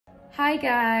Hi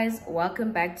guys,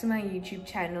 welcome back to my YouTube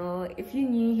channel. If you're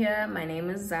new here, my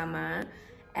name is Zama,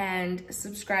 and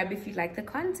subscribe if you like the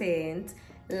content,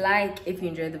 like if you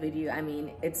enjoyed the video. I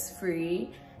mean, it's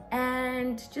free,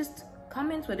 and just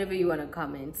comment whatever you want to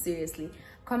comment. Seriously,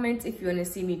 comment if you want to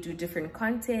see me do different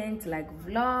content like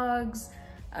vlogs,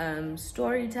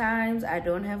 story times. I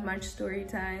don't have much story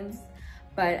times,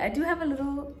 but I do have a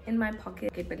little in my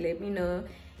pocket. But let me know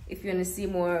if you want to see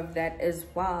more of that as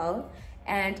well.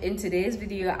 And in today's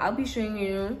video, I'll be showing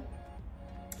you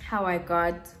how I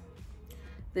got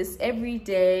this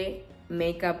everyday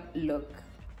makeup look.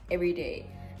 Every day.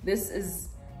 This is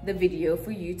the video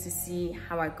for you to see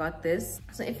how I got this.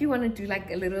 So if you want to do like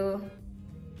a little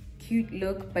cute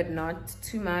look, but not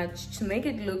too much, to make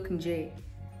it look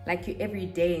like your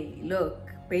everyday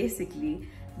look, basically,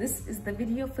 this is the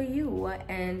video for you.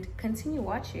 And continue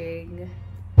watching.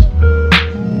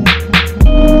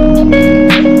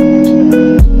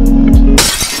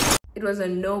 It was a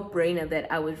no-brainer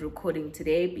that I was recording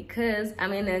today because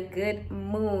I'm in a good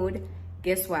mood.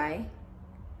 Guess why?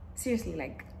 Seriously,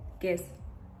 like, guess.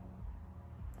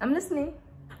 I'm listening.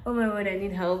 Oh my word, I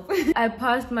need help. I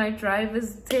passed my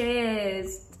driver's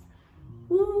test.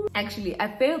 Woo. Actually,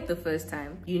 I failed the first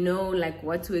time. You know, like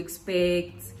what to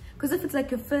expect. Because if it's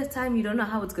like your first time, you don't know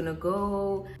how it's gonna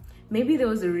go. Maybe there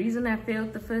was a reason I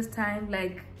failed the first time.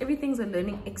 Like, everything's a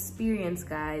learning experience,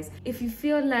 guys. If you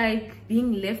feel like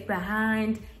being left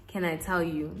behind, can I tell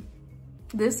you?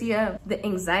 This year, the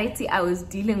anxiety I was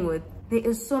dealing with, there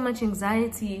is so much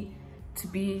anxiety to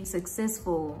be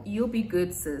successful. You'll be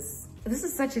good, sis. This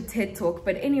is such a TED talk,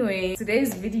 but anyway,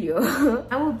 today's video,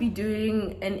 I will be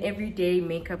doing an everyday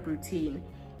makeup routine.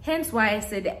 Hence why I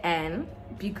said "and,"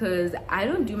 because I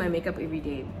don't do my makeup every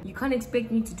day. You can't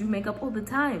expect me to do makeup all the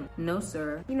time. No,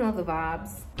 sir. You know the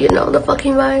vibes. You know the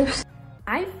fucking vibes.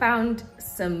 I found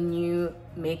some new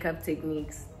makeup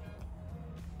techniques.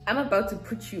 I'm about to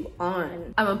put you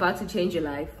on. I'm about to change your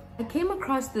life. I came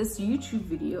across this YouTube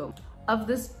video of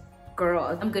this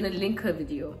girl. I'm gonna link her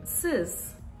video.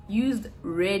 Sis used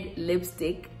red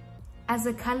lipstick as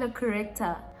a color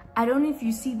corrector. I don't know if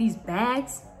you see these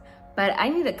bags, but I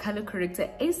need a color corrector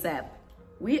ASAP.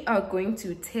 We are going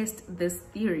to test this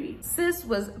theory. Sis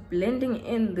was blending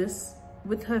in this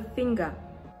with her finger.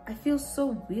 I feel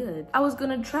so weird. I was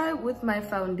gonna try it with my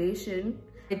foundation.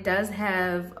 It does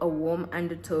have a warm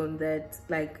undertone that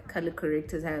like color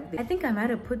correctors have. I think I might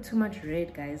have put too much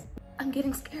red, guys. I'm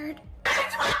getting scared.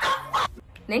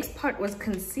 Next part was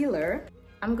concealer.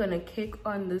 I'm gonna kick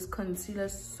on this concealer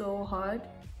so hard.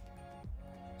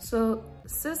 So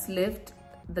sis left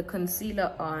the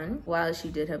concealer on while she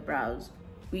did her brows.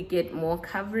 We get more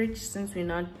coverage since we're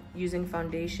not using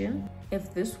foundation.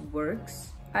 If this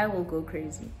works, I will go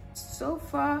crazy. So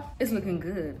far, it's looking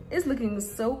good. It's looking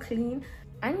so clean.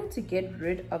 I need to get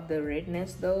rid of the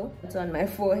redness though. It's on my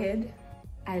forehead.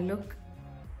 I look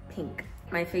pink.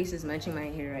 My face is matching my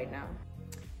hair right now.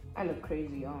 I look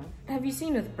crazy, y'all. Have you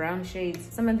seen with brown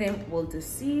shades? Some of them will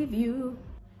deceive you.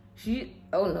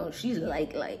 Oh no, she's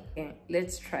like. Okay,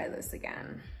 let's try this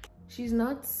again. She's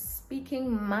not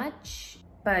speaking much,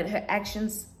 but her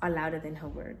actions are louder than her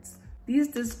words. These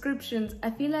descriptions, I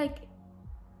feel like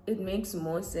it makes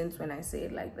more sense when I say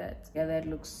it like that. Yeah, that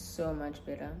looks so much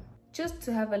better. Just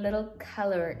to have a little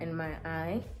color in my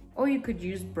eye. Or you could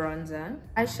use bronzer.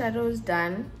 Eyeshadow is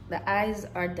done. The eyes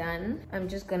are done. I'm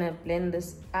just gonna blend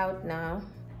this out now.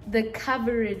 The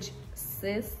coverage,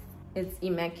 sis, it's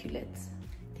immaculate.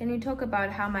 Can you talk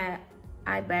about how my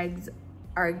eye bags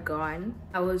are gone?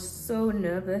 I was so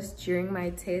nervous during my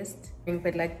test,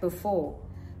 but like before,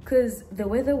 because the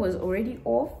weather was already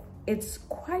off. It's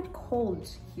quite cold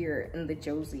here in the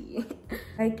Josie.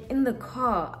 Like in the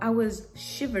car, I was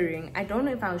shivering. I don't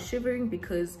know if I was shivering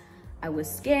because I was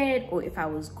scared or if I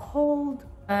was cold,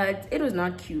 but it was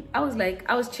not cute. I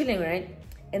was chilling, right?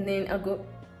 And then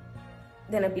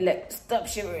I'd be like, stop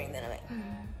shivering. Then I'm like,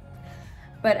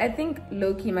 But I think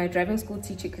low-key, my driving school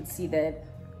teacher could see that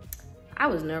I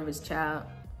was nervous, child.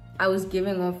 I was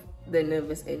giving off the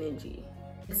nervous energy.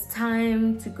 It's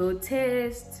time to go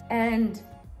test. And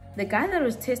the guy that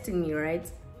was testing me,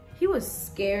 right? He was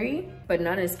scary, but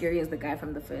not as scary as the guy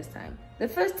from the first time. The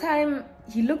first time,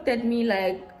 he looked at me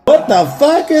like, what the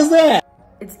fuck is that?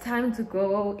 It's time to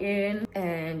go in,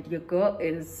 and your girl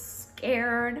is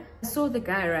scared. I saw the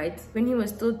guy, right, when he was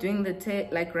still doing the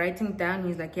test, like writing down,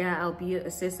 he's like, yeah, I'll be your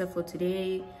assessor for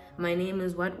today. My name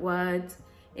is what,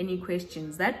 any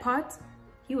questions? That part,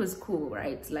 he was cool,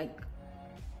 right? Like,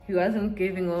 he wasn't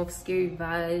giving off scary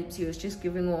vibes. He was just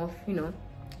giving off, you know,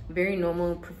 very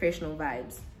normal professional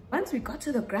vibes. Once we got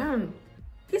to the ground,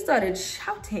 he started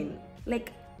shouting,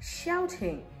 like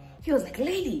shouting. He was like,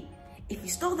 lady, if you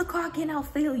stole the car again, I'll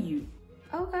fail you.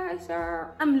 Okay, sir.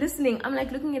 I'm listening. I'm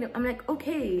like looking at him. I'm like,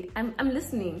 okay, I'm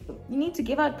listening. You need to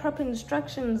give out proper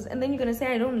instructions and then you're gonna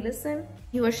say I don't listen?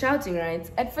 He was shouting, right?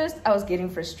 At first, I was getting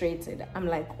frustrated. I'm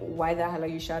like, why the hell are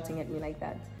you shouting at me like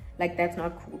that? Like, that's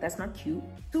not cool. That's not cute.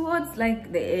 Towards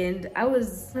like the end, I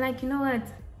was like, you know what?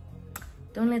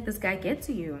 Don't let this guy get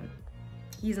to you.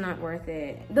 He's not worth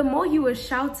it. The more he was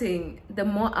shouting, the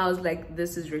more I was like,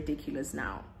 this is ridiculous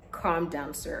now. Calm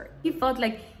down, sir. He felt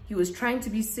like he was trying to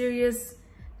be serious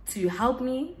to help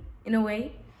me in a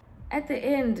way. At the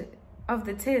end of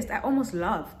the test, I almost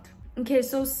laughed. Okay,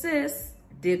 so sis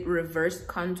did reverse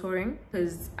contouring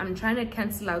because I'm trying to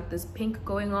cancel out this pink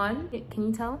going on. Can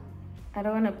you tell? I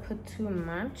don't want to put too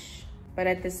much, but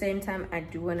at the same time, I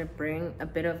do want to bring a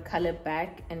bit of color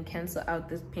back and cancel out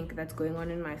this pink that's going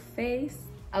on in my face.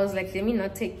 I was like, let me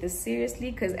not take this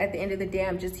seriously because at the end of the day,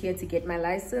 I'm just here to get my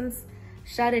license.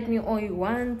 Shout at me all you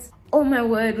want. Oh my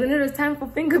word, when it was time for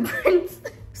fingerprints.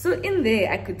 So in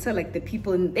there, I could tell like the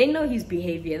people, they know his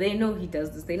behavior. They know he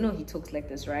does this. They know he talks like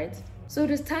this, right? So it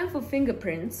was time for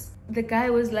fingerprints. The guy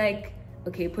was like,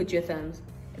 okay, put your thumbs.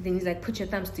 And then he's like, put your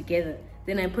thumbs together.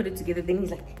 Then I put it together. Then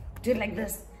he's like, do it like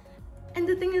this. And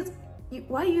the thing is,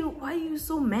 why are you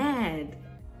so mad?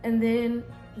 And then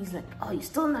he's like, oh, you're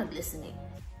still not listening.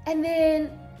 And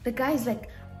then the guy's like,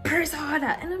 press harder.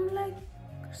 And I'm like,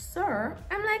 sir,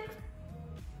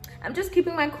 I'm just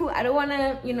keeping my cool. I don't want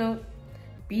to, you know,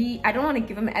 I don't want to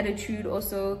give him attitude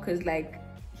also because like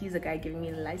he's a guy giving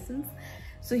me the license.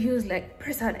 So he was like,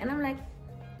 press hard. And I'm like,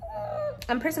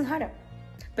 I'm pressing harder,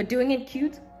 but doing it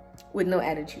cute with no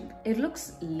attitude. It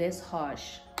looks less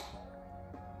harsh.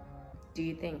 Do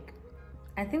you think?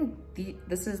 I think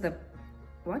this is the,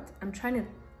 what? I'm trying to,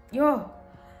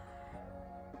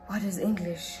 what is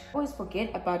English? I always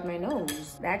forget about my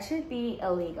nose. That should be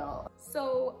illegal.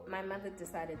 So my mother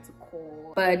decided to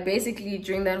call. But basically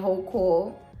during that whole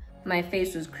call, my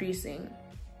face was creasing.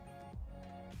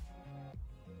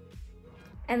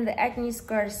 And the acne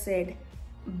scar said,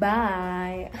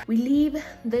 bye. We leave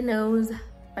the nose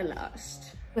for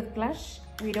last. With blush,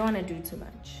 we don't want to do too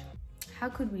much. How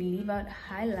could we leave out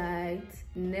highlights?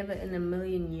 Never in a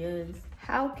million years.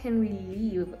 How can we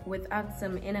leave without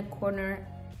some inner corner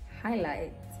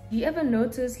highlights? Do you ever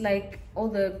notice like all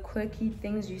the quirky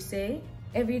things you say?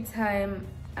 Every time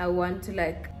I want to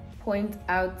like point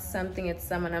out something at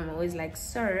someone, I'm always like,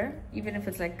 sir. Even if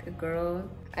it's like a girl,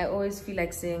 I always feel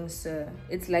like saying sir.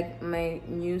 It's like my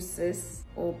new sis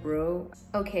or bro.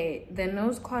 Okay, the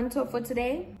nose contour for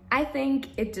today, I think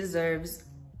it deserves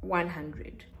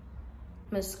 100.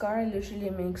 Mascara literally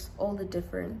makes all the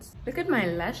difference. Look at my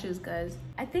lashes, guys.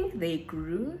 I think they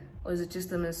grew, or is it just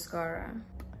the mascara?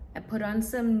 I put on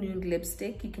some nude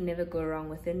lipstick. You can never go wrong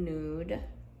with a nude.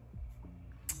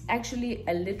 Actually,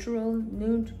 a literal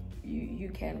nude, you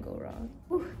can't go wrong.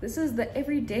 Ooh, this is the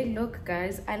everyday look,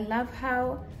 guys. I love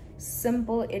how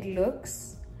simple it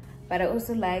looks, but I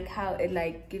also like how it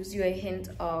like gives you a hint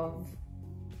of,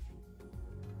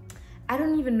 I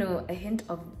don't even know, a hint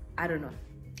of, I don't know.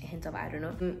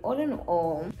 All in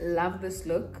all, love this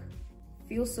look.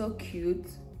 Feels so cute.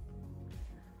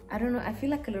 I don't know, I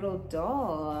feel like a little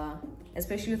doll,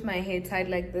 especially with my hair tied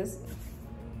like this.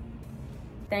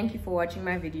 Thank you for watching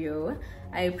my video.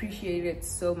 I appreciate it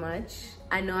so much.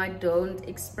 I know I don't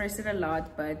express it a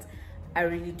lot, but I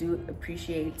really do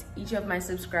appreciate each of my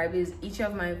subscribers, each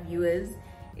of my viewers.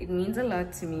 It means a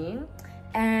lot to me.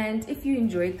 And if you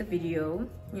enjoyed the video,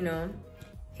 you know,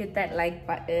 hit that like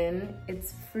button.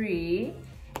 It's free.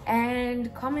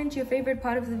 And comment your favorite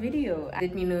part of the video.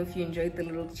 Let me know if you enjoyed the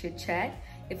little chit chat,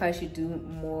 if I should do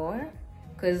more,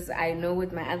 because I know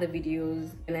with my other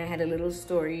videos and I had a little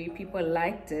story, people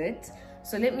liked it.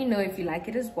 So let me know if you like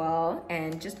it as well,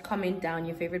 and just comment down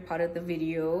your favorite part of the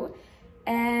video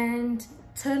and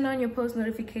turn on your post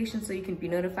notifications so you can be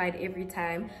notified every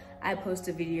time I post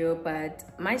a video. But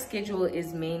my schedule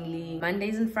is mainly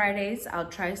Mondays and Fridays. I'll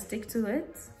try to stick to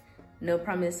it. No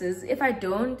promises. If I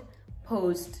don't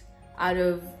post out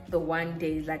of the one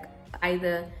day, like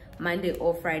either Monday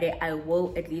or Friday, I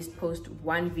will at least post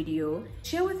one video.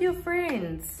 Share with your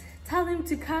friends. Tell them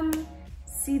to come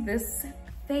see this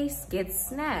face get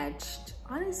snatched.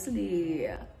 Honestly.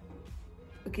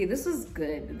 Okay, this is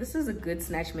good. This is a good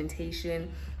snatchmentation.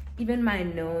 Even my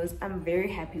nose, I'm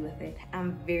very happy with it.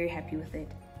 I'm very happy with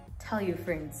it. Tell your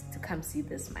friends to come see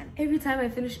this, man. Every time I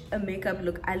finish a makeup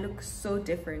look, I look so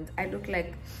different. I look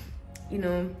like, you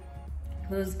know,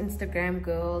 those Instagram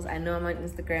girls. I know I'm on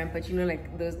Instagram, but you know,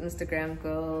 like those Instagram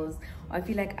girls. Or I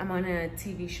feel like I'm on a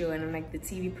TV show and I'm like the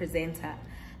TV presenter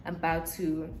about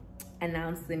to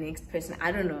announce the next person.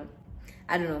 I don't know.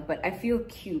 I don't know, but I feel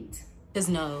cute. Just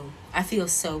know, I feel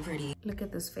so pretty. Look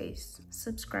at this face.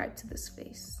 Subscribe to this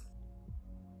face.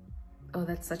 Oh,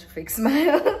 that's such a fake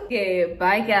smile. Okay,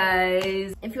 bye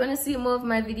guys. If you want to see more of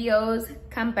my videos,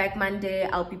 come back Monday.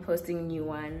 I'll be posting a new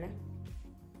one.